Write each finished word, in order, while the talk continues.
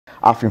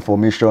half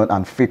information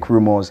and fake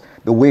rumors,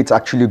 the way it's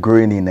actually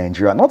growing in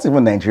Nigeria. Not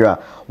even Nigeria,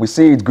 we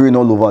see it growing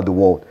all over the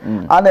world.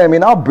 And it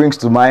now brings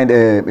to mind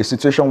a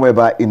situation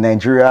whereby in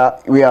Nigeria,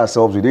 we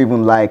ourselves, we don't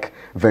even like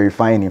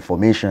verifying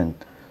information.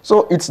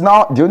 So it's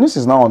now, the onus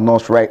is now on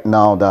us right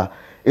now that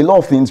a lot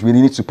of things, we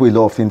need to put a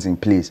lot of things in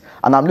place.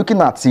 And I'm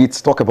looking at it,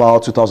 talk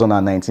about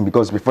 2019,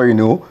 because before you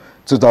know,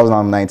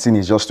 2019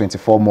 is just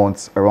 24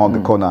 months around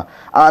the corner.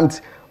 And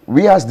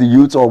we as the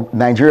youth of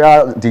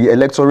Nigeria, the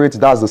electorate,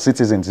 that's the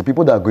citizens, the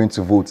people that are going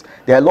to vote,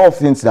 there are a lot of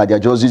things that they're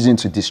just using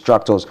to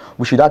distract us.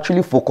 We should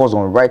actually focus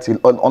on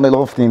on a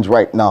lot of things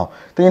right now.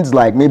 Things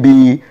like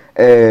maybe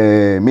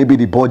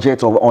the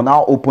budget, or on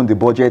how open the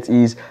budget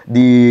is,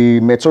 the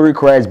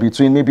meteoric rise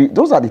between, maybe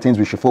those are the things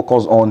we should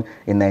focus on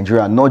in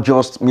Nigeria, not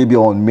just maybe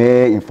on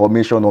mere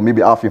information or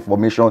maybe half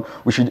information.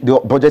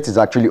 The budget is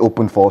actually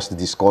open for us to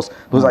discuss.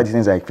 Those are the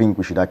things I think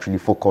we should actually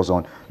focus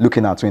on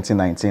looking at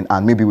 2019,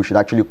 and maybe we should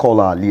actually call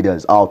our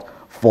leaders out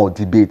for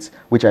debate,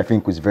 which I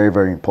think is very,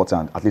 very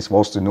important, at least for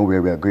us to know where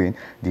we are going,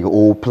 the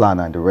whole plan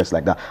and the rest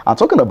like that. I'm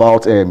talking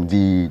about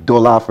the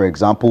dollar, for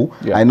example.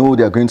 I know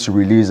they're going to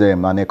release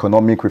an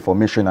economic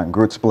reformation and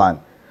growth plan.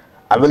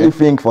 I really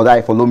think for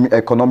that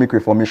economic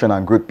reformation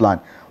and growth plan,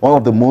 one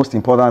of the most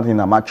important things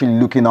I'm actually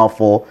looking out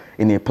for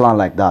in a plan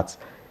like that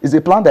is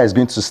a plan that is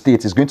going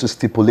to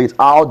stipulate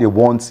how they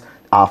want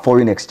our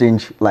foreign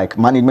exchange, like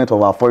management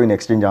of our foreign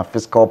exchange and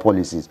fiscal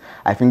policies.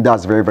 I think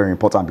that's very, very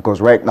important, because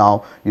right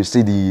now you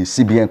see the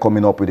CBN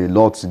coming up with a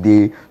law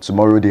today,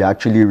 tomorrow they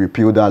actually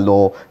repeal that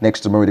law, next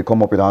tomorrow they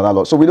come up with another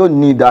law. So we don't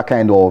need that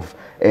kind of,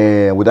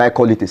 would I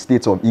call it a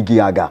state of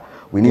Igi-Aga.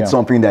 We need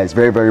something that is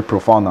very, very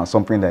profound and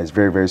something that is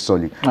very, very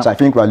solid. So I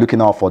think we're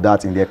looking out for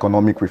that in the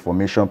economic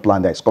reformation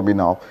plan that is coming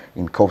out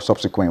in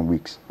subsequent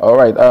weeks. All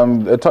right.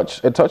 A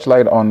touch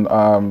light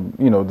on,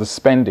 you know, the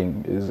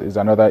spending is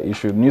another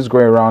issue. News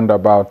going around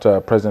about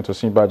President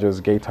Osinbajo's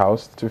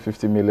gatehouse,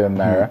 250 million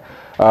naira.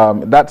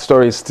 That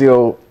story is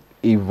still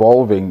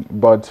evolving,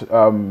 but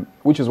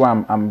which is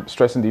why I'm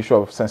stressing the issue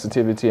of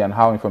sensitivity and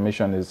how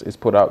information is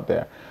put out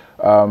there.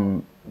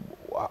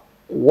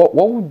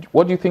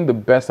 What do you think the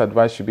best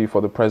advice should be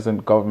for the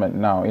present government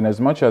now, in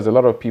as much as a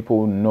lot of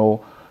people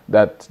know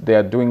that they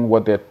are doing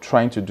what they're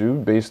trying to do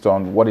based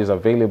on what is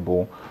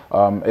available?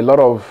 A lot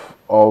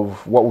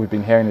of what we've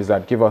been hearing is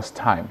that give us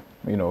time,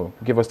 you know,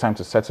 give us time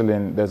to settle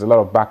in. There's a lot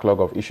of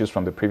backlog of issues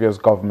from the previous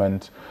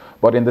government.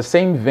 But in the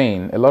same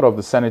vein, a lot of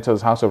the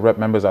senators, House of Rep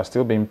members are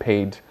still being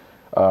paid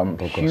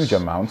huge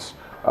amounts.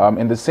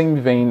 In the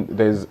same vein,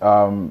 there's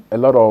a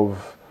lot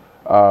of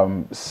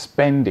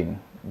spending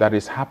that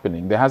is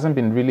happening. There hasn't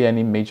been really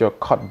any major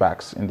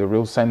cutbacks in the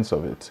real sense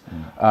of it.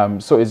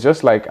 So it's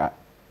just like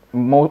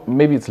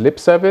maybe it's lip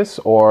service,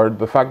 or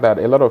the fact that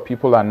a lot of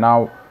people are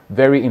now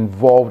very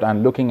involved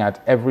and looking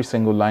at every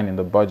single line in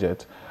the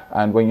budget.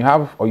 And when you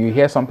have, or you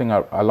hear something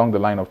along the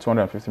line of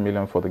 250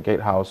 million for the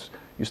gatehouse,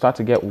 you start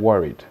to get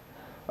worried.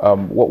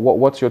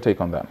 What's your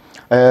take on that?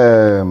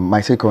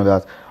 My take on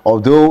that,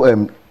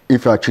 although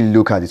if you actually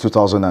look at the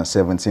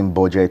 2017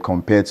 budget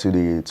compared to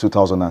the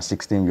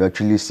 2016, you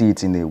actually see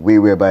it in a way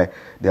whereby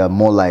they are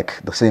more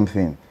like the same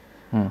thing.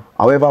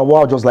 However,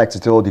 what I'd just like to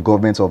tell the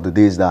government of the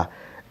day is that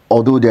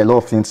although there are a lot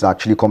of things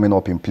actually coming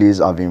up in place,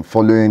 I've been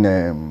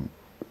following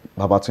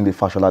Babatunde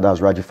Fashola,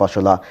 that's Raji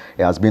Fashola.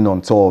 He has been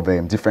on tour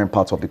of different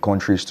parts of the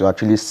countries to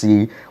actually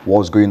see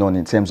what's going on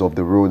in terms of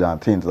the road and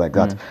things like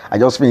that. I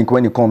just think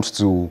when it comes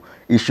to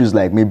issues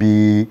like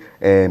maybe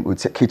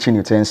kitchen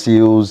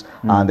utensils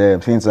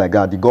and things like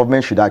that, the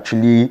government should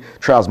actually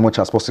try as much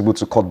as possible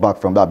to cut back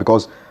from that,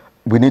 because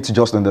we need to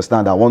just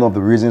understand that one of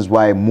the reasons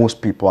why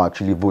most people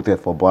actually voted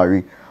for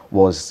Buhari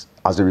was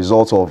as a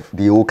result of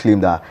the whole claim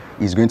that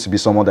he's going to be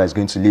someone that is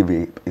going to live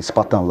a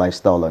Spartan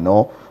lifestyle and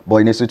all. But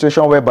in a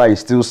situation whereby you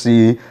still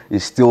see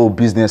it's still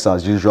business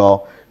as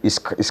usual, it's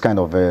kind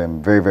of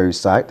very, very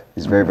sad.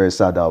 It's very, very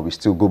sad that we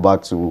still go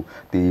back to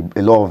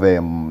a lot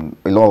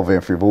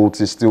of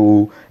frivolity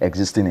still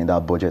existing in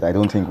that budget. I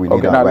don't think we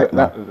need that right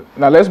now.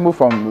 Now let's move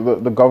from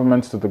the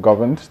government to the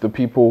governed, the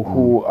people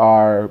who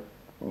are.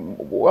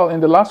 Well, in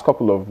the last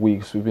couple of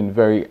weeks, we've been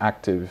very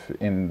active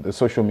in the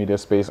social media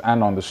space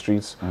and on the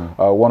streets,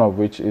 one of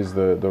which is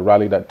the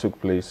rally that took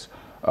place.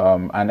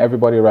 And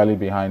everybody rallied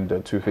behind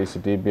Two-Face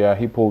Idibia.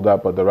 He pulled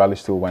up, but the rally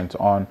still went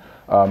on.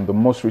 The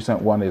most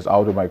recent one is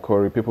Audu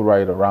Maikori. People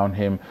rallied around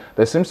him.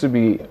 There seems to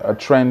be a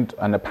trend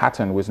and a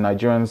pattern with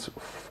Nigerians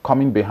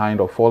coming behind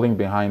or falling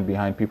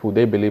behind people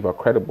they believe are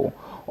credible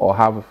or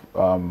have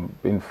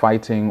been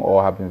fighting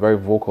or have been very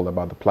vocal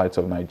about the plight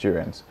of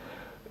Nigerians.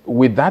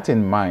 With that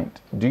in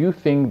mind, do you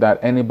think that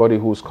anybody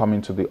who's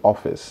coming to the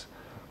office,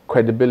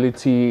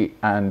 credibility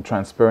and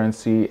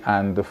transparency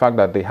and the fact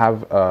that they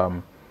have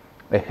a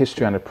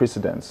history and a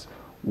precedence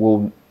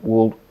will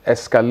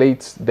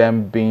escalate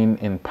them being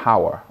in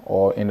power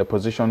or in a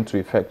position to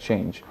effect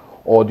change?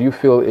 Or do you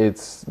feel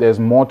there's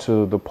more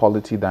to the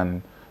polity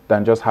than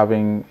just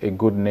having a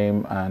good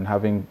name and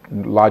having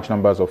large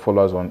numbers of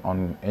followers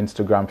on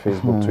Instagram,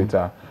 Facebook,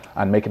 Twitter,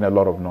 and making a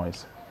lot of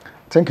noise?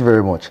 Thank you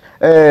very much.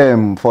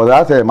 For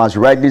that, as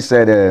you rightly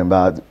said,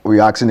 that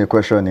we're asking a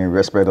question in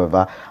respect of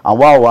that. And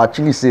what I will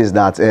actually say is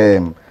that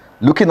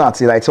looking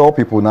at it, I tell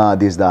people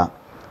nowadays that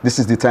this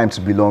is the time to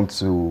belong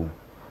to,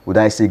 would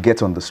I say,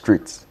 get on the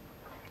streets.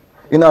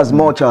 In as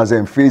much as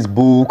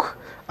Facebook,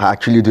 I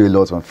actually do a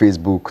lot on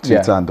Facebook,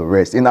 Twitter, and the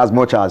rest. In as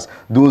much as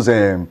those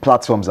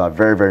platforms are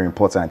very, very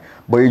important.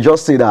 But you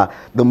just say that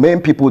the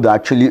main people that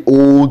actually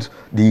hold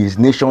the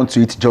nation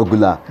to its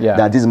jugular,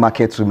 that these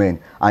market women,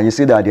 and you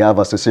see that they have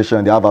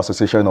association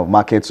of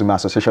market women,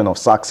 association of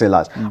sack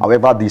sellers.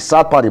 However, the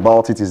sad part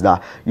about it is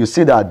that you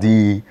see that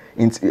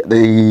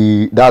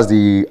that's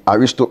the I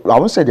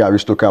won't say the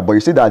aristocrat, but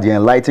you see that the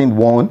enlightened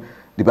one,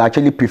 they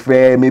actually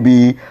prefer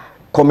maybe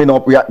coming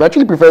up, we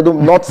actually prefer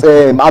them not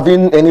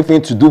having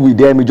anything to do with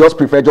them. We just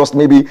prefer just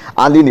maybe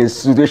handling a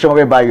situation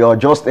whereby you're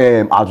just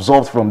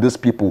absorbed from these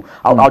people.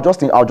 I'll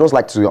just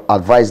like to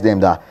advise them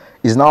that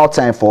it's now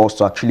time for us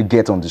to actually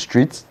get on the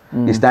streets.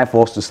 It's time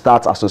for us to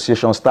start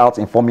associations, start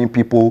informing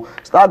people,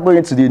 start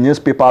going to the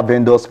newspaper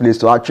vendors place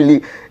to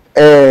actually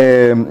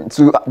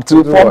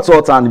to form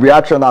thoughts and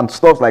reaction and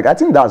stuff like that. I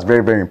think that's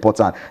very, very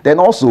important. Then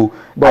also,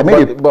 but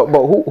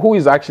who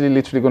is actually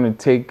literally going to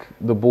take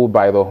the bull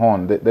by the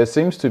horn? There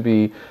seems to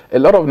be a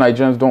lot of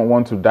Nigerians don't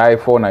want to die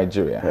for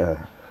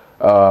Nigeria.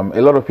 A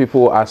lot of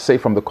people are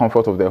safe from the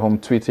comfort of their home,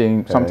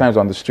 tweeting sometimes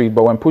on the street,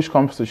 but when push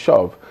comes to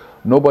shove,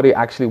 nobody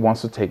actually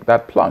wants to take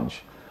that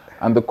plunge.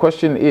 And the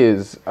question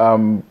is,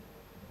 until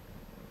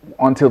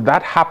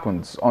that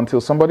happens, until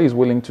somebody is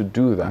willing to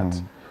do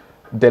that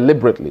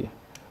deliberately,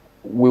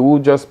 we will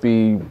just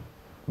be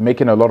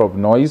making a lot of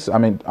noise. I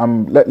mean,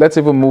 let's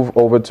even move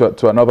over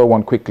to another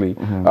one quickly.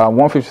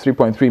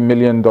 $153.3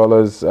 million,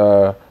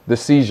 the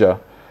seizure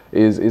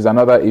is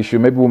another issue.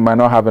 Maybe we might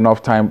not have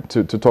enough time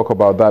to talk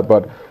about that,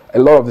 but a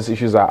lot of these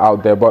issues are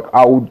out there. But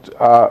I would,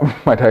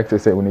 my director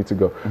said we need to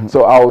go.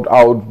 So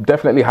I would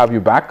definitely have you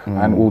back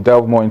and we'll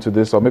delve more into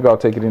this, or maybe I'll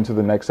take it into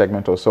the next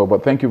segment or so.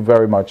 But thank you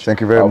very much. Thank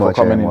you very much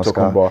for coming in,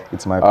 Tokunbo.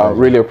 It's my pleasure.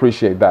 Really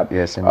appreciate that.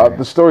 Yes,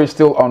 the story is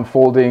still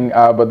unfolding,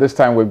 but this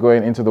time we're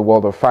going into the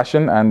world of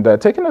fashion and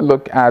taking a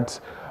look at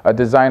a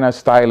designer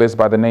stylist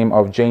by the name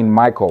of Jane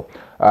Michael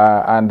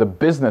and the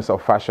business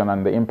of fashion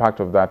and the impact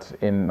of that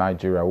in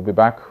Nigeria. We'll be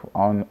back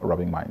on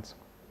Rubbing Minds.